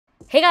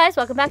Hey guys,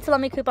 welcome back to Love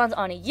Me Coupons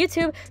on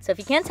YouTube. So if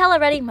you can't tell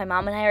already, my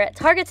mom and I are at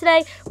Target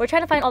today. We're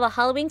trying to find all the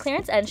Halloween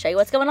clearance and show you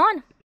what's going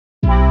on.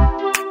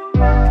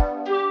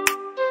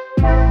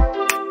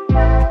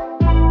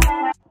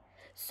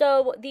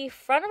 So the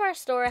front of our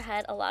store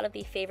had a lot of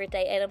the favorite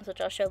day items,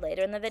 which I'll show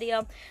later in the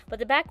video. But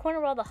the back corner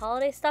where all the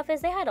holiday stuff is,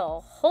 they had a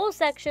whole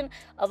section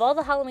of all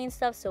the Halloween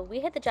stuff. So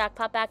we hit the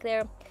jackpot back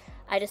there.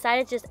 I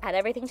decided to just add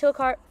everything to a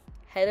cart,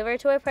 head over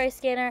to our price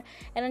scanner,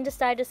 and then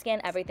decided to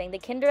scan everything. The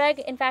Kinder Egg,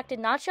 in fact, did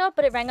not show up,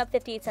 but it rang up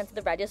 58 cents at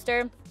the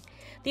register.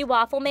 The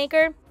waffle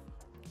maker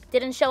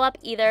didn't show up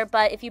either,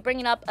 but if you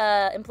bring it up,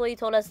 employee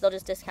told us they'll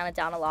just discount it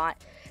down a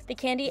lot. The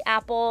candy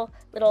apple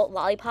little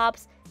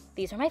lollipops,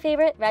 these are my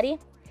favorite. Ready?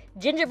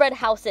 Gingerbread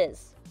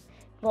houses.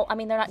 Well, I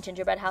mean, they're not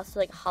gingerbread houses,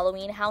 like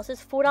Halloween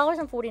houses.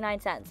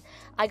 $4.49.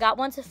 I got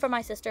one for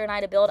my sister and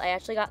I to build. I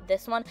actually got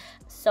this one.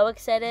 So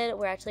excited.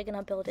 We're actually going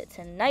to build it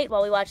tonight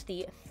while we watch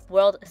the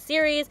World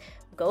Series.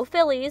 Go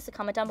Phillies.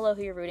 Comment down below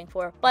who you're rooting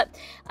for. But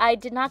I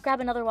did not grab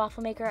another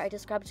waffle maker. I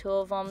just grabbed 2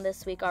 of them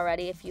this week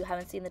already. If you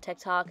haven't seen the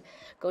TikTok,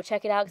 go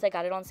check it out because I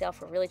got it on sale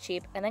for really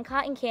cheap. And then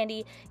cotton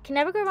candy. Can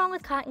never go wrong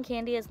with cotton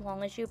candy as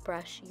long as you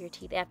brush your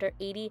teeth after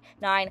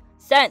 89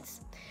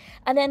 cents.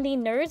 And then the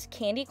Nerds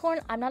candy corn.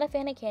 I'm not a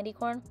fan of candy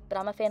corn, but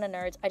I'm a fan of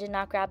Nerds. I did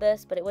not grab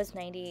this, but it was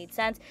 98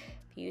 cents.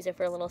 If you use it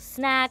for a little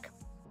snack,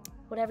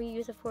 whatever you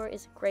use it for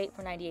is great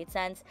for 98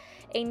 cents.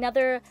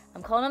 Another,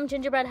 I'm calling them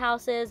gingerbread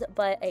houses,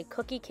 but a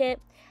cookie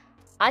kit.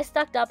 I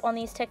stocked up on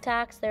these Tic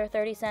Tacs. They're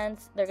 30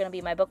 cents. They're going to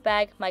be my book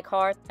bag, my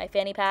car, my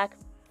fanny pack.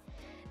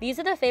 These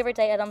are the favorite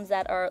day items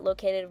that are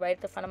located right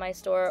at the front of my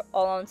store,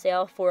 all on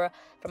sale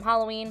from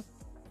Halloween.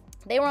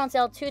 They were on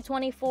sale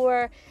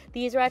 $2.24.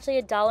 These are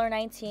actually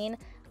 $1.19.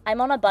 I'm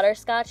on a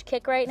butterscotch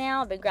kick right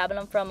now. I've been grabbing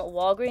them from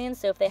Walgreens,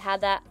 so if they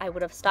had that, I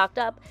would have stocked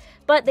up.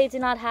 But they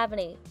did not have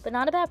any. But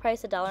not a bad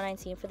price,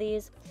 $1.19 for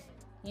these.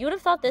 You would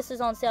have thought this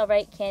is on sale,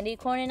 right? Candy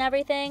corn and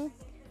everything.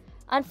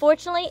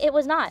 Unfortunately, it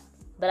was not.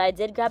 But I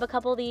did grab a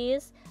couple of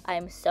these. I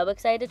am so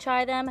excited to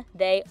try them.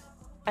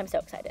 I'm so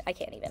excited. I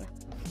can't even.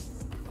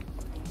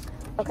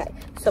 Okay,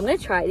 so I'm going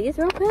to try these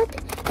real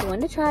quick. I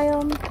wanted to try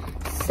them.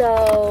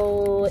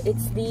 So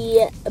it's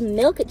the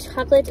milk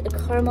chocolate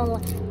caramel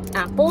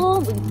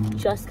apple. We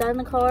just got in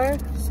the car,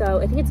 so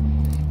I think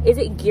is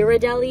it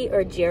Ghirardelli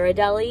or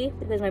Ghirardelli?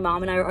 Because my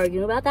mom and I are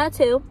arguing about that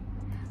too.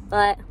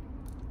 But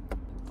I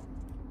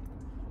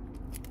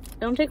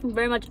don't take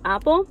very much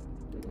apple,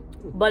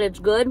 but it's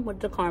good with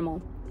the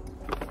caramel.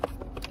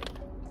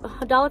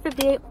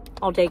 $1.58,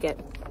 I'll take it.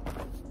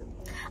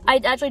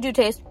 I actually do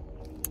taste.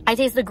 I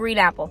taste the green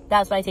apple.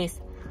 That's what I taste.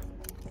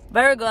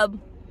 Very good.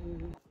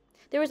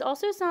 There was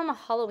also some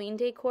Halloween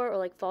decor or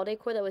like fall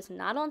decor that was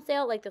not on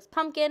sale, like this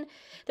pumpkin.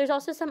 There's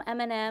also some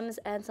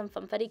M&Ms and some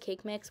Funfetti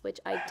cake mix, which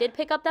I did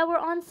pick up that were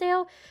on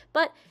sale.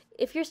 But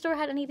if your store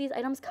had any of these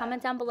items,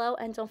 comment down below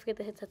and don't forget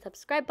to hit that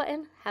subscribe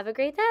button. Have a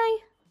great day.